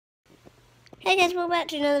Hey guys, welcome back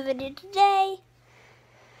to another video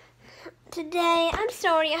today. I'm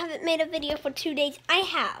sorry I haven't made a video for 2 days. I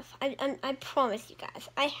have. I promise you guys,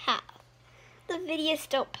 I have. The videos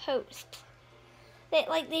don't post.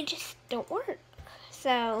 They just don't work.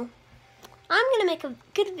 So, I'm gonna make a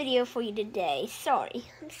good video for you today. Sorry.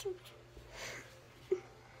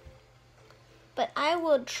 But I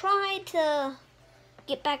will try to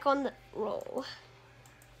get back on the roll.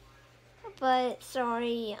 But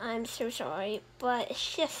sorry, I'm so sorry. But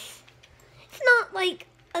it's not like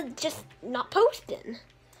just not posting.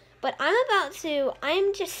 But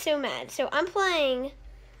I'm just so mad. So I'm playing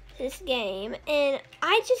this game and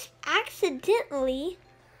I just accidentally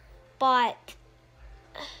bought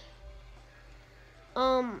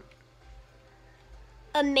a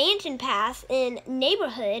mansion pass in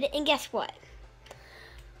neighborhood, and guess what?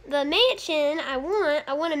 The mansion I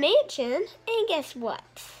want a mansion, and guess what?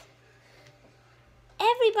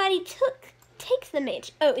 Everybody takes the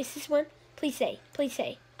mansion. Oh, is this one? Please say.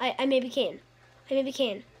 I maybe can.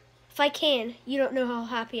 If I can, you don't know how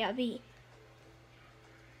happy I'll be.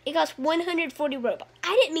 It costs 140 Robux.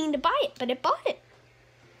 I didn't mean to buy it, but I bought it.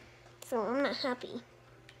 So I'm not happy.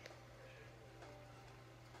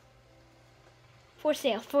 For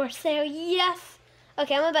sale, yes.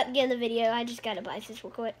 Okay, I'm about to get in the video. I just gotta buy this real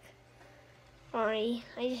quick. Sorry,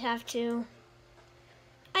 I just have to.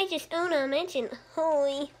 I just own a mansion.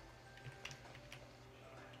 Holy.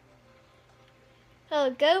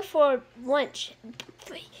 Oh, go for lunch.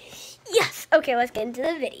 Yes! Okay, let's get into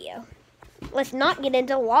the video. Let's not get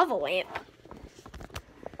into lava lamp.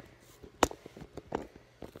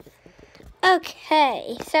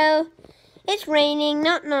 Okay, so it's raining,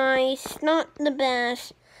 not nice, not the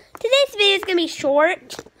best. Today's video is going to be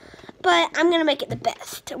short, but I'm going to make it the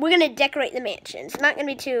best. We're going to decorate the mansion. It's not going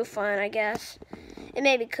to be too fun, I guess. It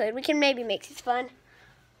maybe could. We can maybe make this fun.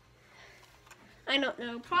 I don't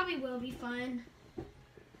know. Probably will be fun.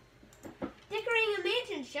 Decorating a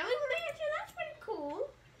mansion, showing a mansion, that's pretty cool.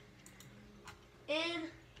 And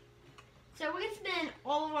so we're going to spend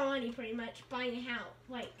all of our money pretty much buying a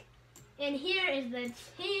house. And here is the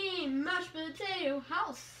Team Mashed Potato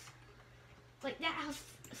house. That house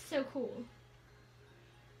is so cool.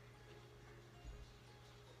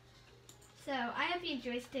 So I hope you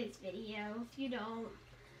enjoyed today's video. If you don't,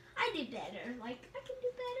 I do better. I can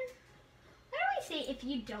do better. Why do I say if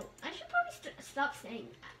you don't? I should probably stop saying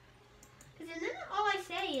that. Because then all I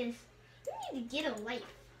say is, you need to get a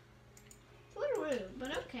life. It's a little rude,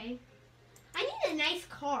 but okay. I need a nice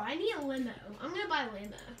car. I need a limo. I'm going to buy a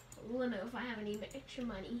limo if I have any extra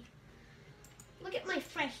money. Look at my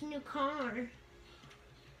fresh new car.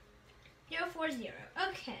 040.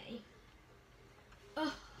 Okay.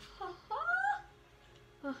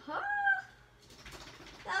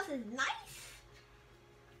 That was nice.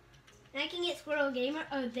 And I can get Squirrel Gamer.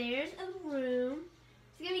 Oh, there's a room.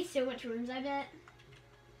 There's going to be so much rooms, I bet.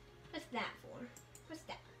 What's that for? What's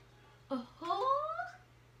that?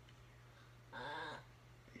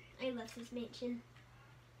 I love this mansion.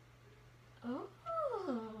 Oh,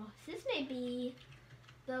 this may be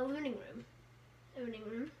the living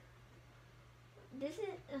room. This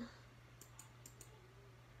is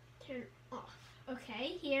turn off.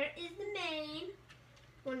 Okay, here is the main.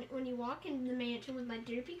 When you walk into the mansion with my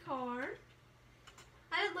derpy car.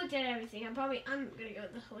 I haven't looked at everything. I'm ready to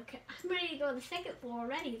go to the second floor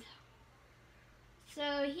already though. So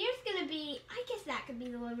here's gonna be, I guess that could be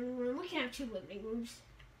the living room. We can have 2 living rooms.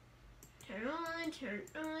 Turn on, turn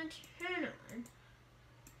on, turn on.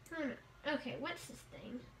 Turn on. Okay, what's this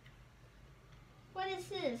thing? What is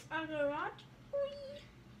this? Our garage? Whee!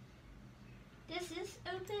 This is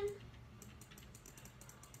open?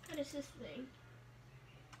 What is this thing?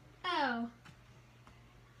 Oh.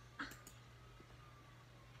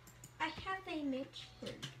 I have a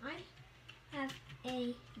mansion. I have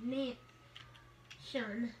a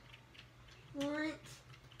mansion. Want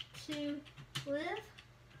to live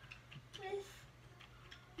with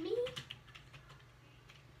me?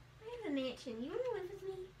 I have a mansion. You want to live with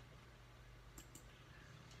me?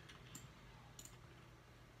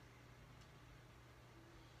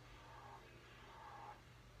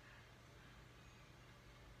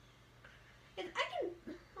 If I can,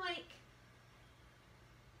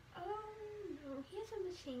 oh no, here's a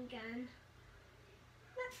machine gun.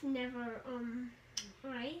 That's never,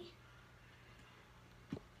 right?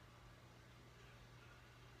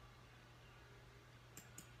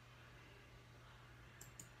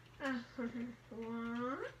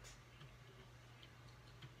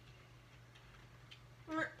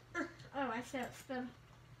 What? Oh, I said it spelled.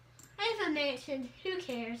 I have a mansion. Who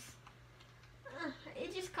cares?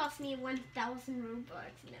 It just cost me 1,000 Robux.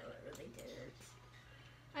 No, it really didn't.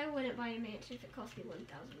 I wouldn't buy a mansion if it cost me 1,000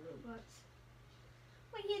 Robux.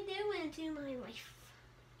 What are you doing to my life?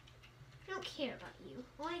 I don't care about you.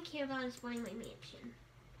 All I care about is buying my mansion.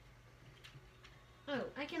 Oh,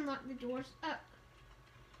 I can lock the doors.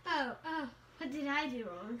 Oh, what did I do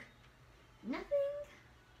wrong? Nothing?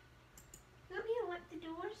 You want me to lock the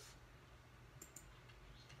doors?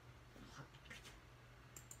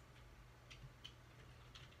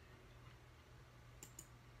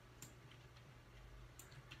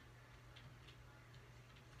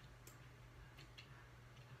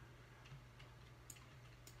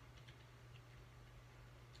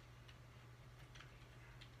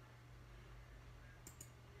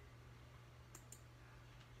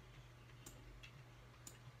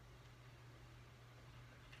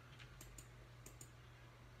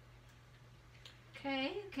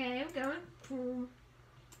 Okay, I'm going. Boom.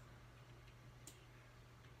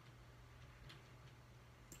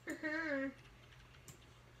 What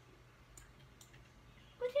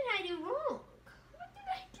did I do wrong? What did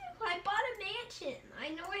I do? I bought a mansion. I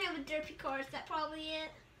know I have a derpy car. Is that probably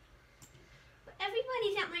it? But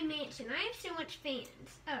everybody's at my mansion. I have so much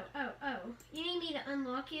fans. Oh. You need me to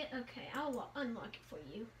unlock it? Okay, I'll unlock it for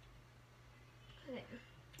you.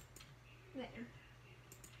 There.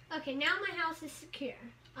 Okay, now my house is secure.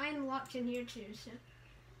 I'm locked in here too, so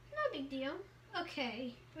no big deal.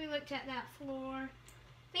 Okay, we looked at that floor.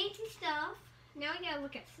 Fancy stuff. Now we gotta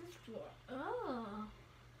look at this floor. Oh,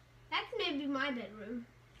 that's maybe my bedroom.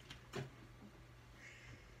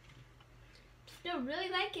 Still really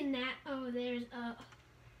liking that. Oh, there's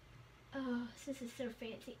oh, this is so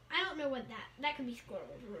fancy. I don't know what that could be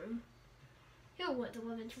Squirrel's room. He'll want to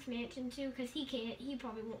live in this mansion too, because he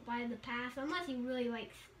probably won't buy the pass unless he really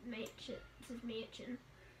likes his mansion.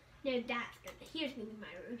 No, here's gonna be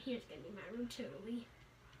my room. Here's gonna be my room, totally.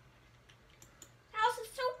 House is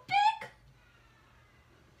so big!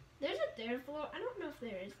 There's a third floor. I don't know if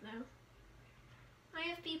there is, though. I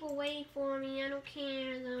have people waiting for me. I don't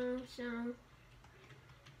care, though, so.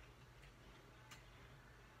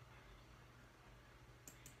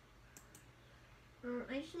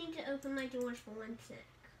 I just need to open my doors for 1 sec.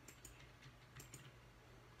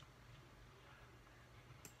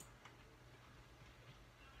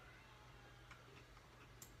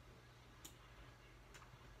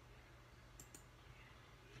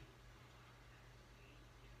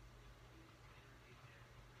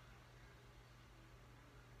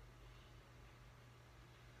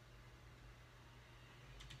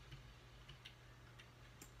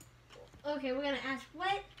 Okay, we're gonna ask,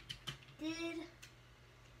 what did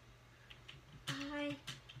I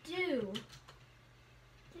do?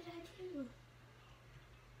 What did I do?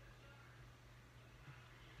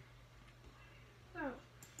 Oh.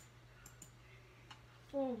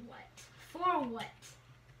 For what? For what?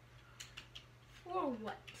 For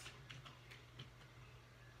what?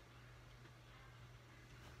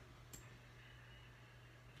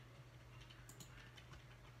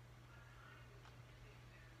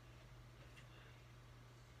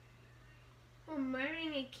 For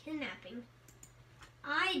murdering and kidnapping.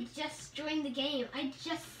 I just joined the game. I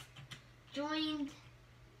just joined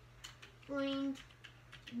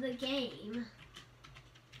the game.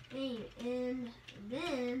 And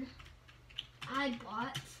then I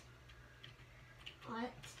bought a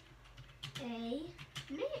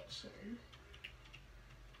mansion.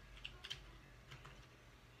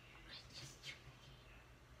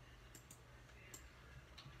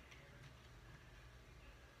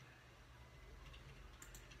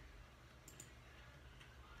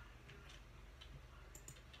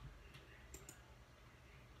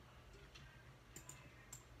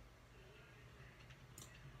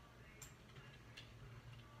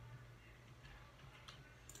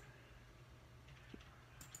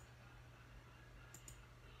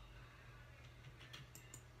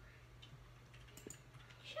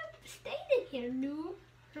 Stayed in here, noob.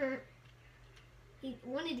 He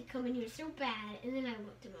wanted to come in here so bad, and then I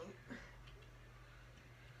looked at him.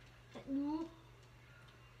 That noob.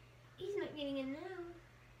 He's not getting in now.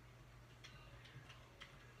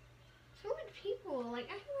 So many people, like,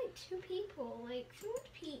 I have like 2 people, like, so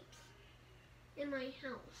much peeps in my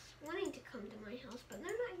house, wanting to come to my house, but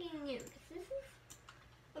they're not getting in, because this is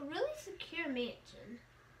a really secure mansion,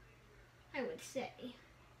 I would say.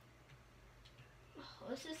 Oh,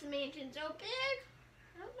 this is a mansion so big.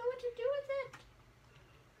 I don't know what to do with it.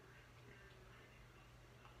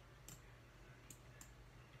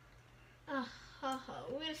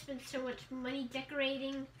 We're gonna spend so much money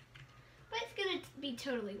decorating, but it's gonna be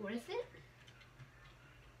totally worth it.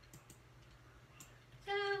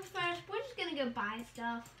 So first, we're just gonna go buy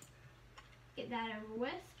stuff. Get that over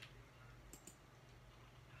with.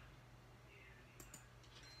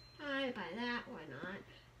 I buy that, why not?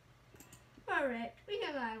 Alright, we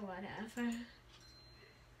can buy whatever.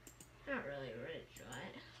 Not really rich,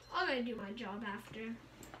 but I'm gonna do my job after.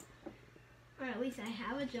 Or at least I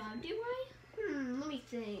have a job, do I? Let me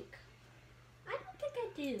think. I don't think I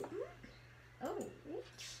do. Oh,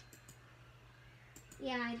 oops.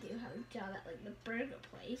 Yeah, I do have a job at like the burger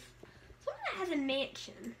place. Someone that has a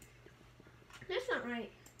mansion. That's not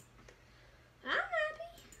right. I'm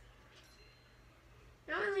happy.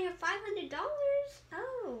 Now I only have $500.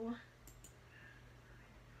 Oh.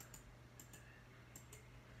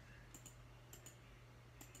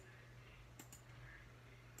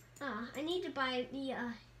 I need to buy the,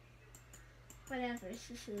 whatever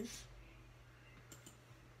this is.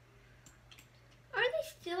 Are they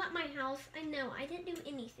still at my house? I know, I didn't do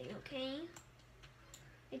anything, okay?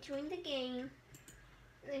 I joined the game.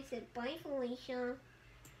 And I said, bye, Felicia.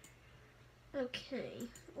 Okay,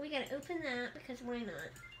 we gotta open that because why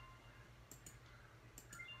not?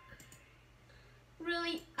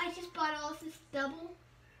 Really? I just bought all this double?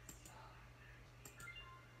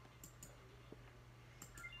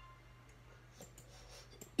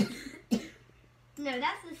 No,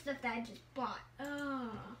 that's the stuff that I just bought.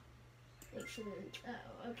 Oh, excellent.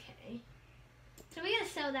 Oh, okay. So we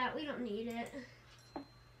gotta sell that. We don't need it.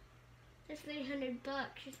 That's $300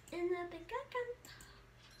 just in the bank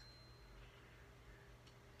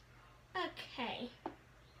account. Okay.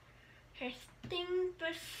 First thing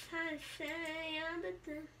first I say on the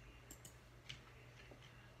thing.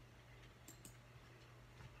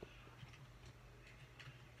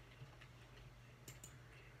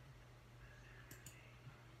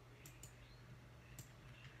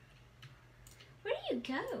 Where do you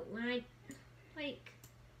go when I, like...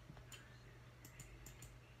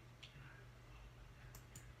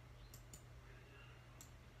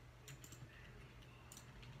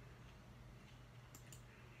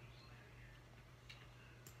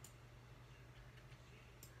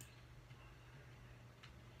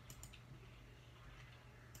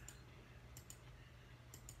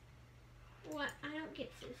 What? I don't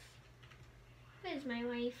get this. What is my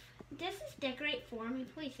wife? Does this decorate for me?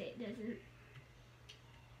 Please say it doesn't.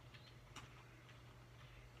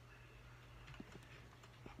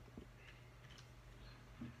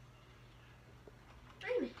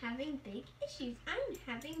 I'm having big issues. I'm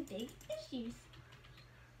having big issues.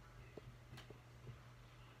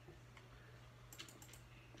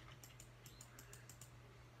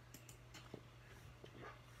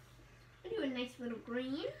 I do a nice little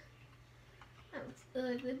green. That looks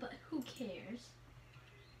ugly, but who cares?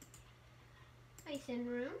 Nice in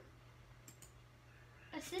room.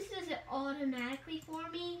 Assist does it automatically for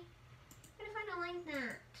me. What if I don't like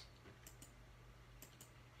that?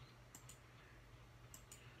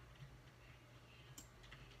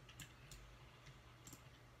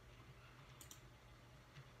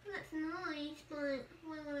 That's nice, but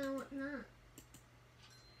why would I want that?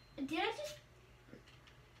 Did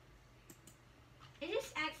I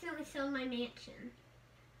just accidentally sold my mansion.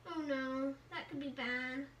 Oh no, that could be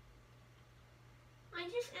bad. I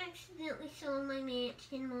just accidentally sold my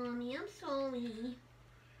mansion, Mommy. I'm sorry.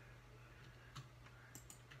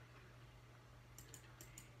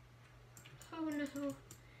 Oh no.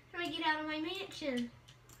 How do I get out of my mansion?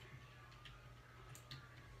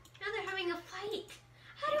 Now they're having a fight.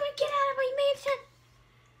 How do I get out of my mansion?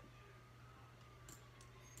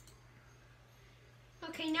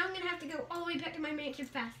 Okay, now I'm gonna have to go all the way back to my mansion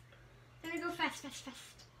fast. I'm gonna go fast, fast, fast.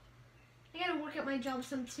 I gotta work at my job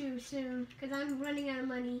some too soon, because I'm running out of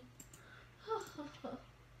money.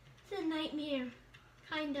 It's a nightmare,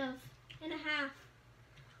 kind of, and a half.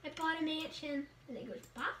 I bought a mansion, and it goes,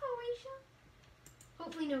 bye, Felicia.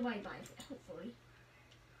 Hopefully nobody buys it, hopefully.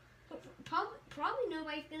 Probably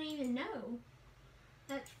nobody's gonna even know.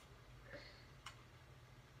 That's,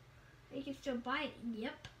 you can still buy it,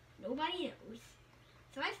 yep, nobody knows.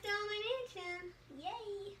 So I still own my mansion,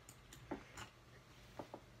 yay.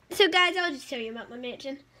 So guys, I'll just tell you about my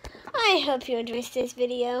mansion. I hope you enjoyed this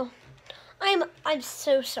video. I'm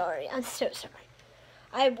so sorry. I'm so sorry.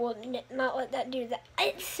 I will not let that do that.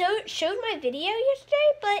 It showed my video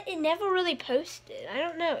yesterday, but it never really posted. I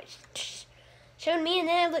don't know. It showed me, and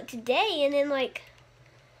then I looked today, and then like,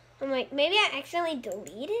 I'm like, maybe I accidentally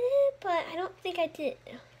deleted it, but I don't think I did.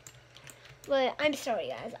 But I'm sorry,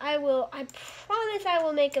 guys. I promise I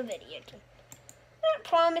will make a video. Not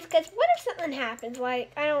promise, because what if something happens?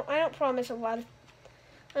 Like, I don't promise a lot.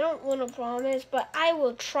 I don't want to promise, but I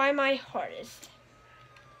will try my hardest.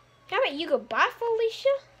 How about you go bye, Felicia?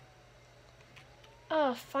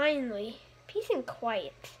 Oh, finally. Peace and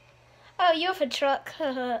quiet. Oh, you have a truck.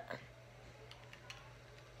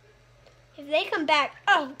 If they come back,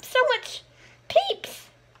 oh, so much peeps.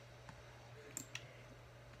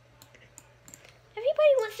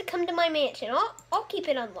 Everybody wants to come to my mansion. I'll keep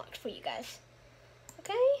it unlocked for you guys.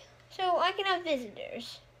 Okay? So I can have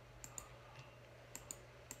visitors.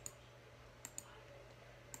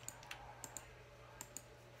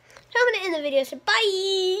 So I'm going to end the video, so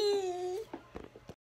bye!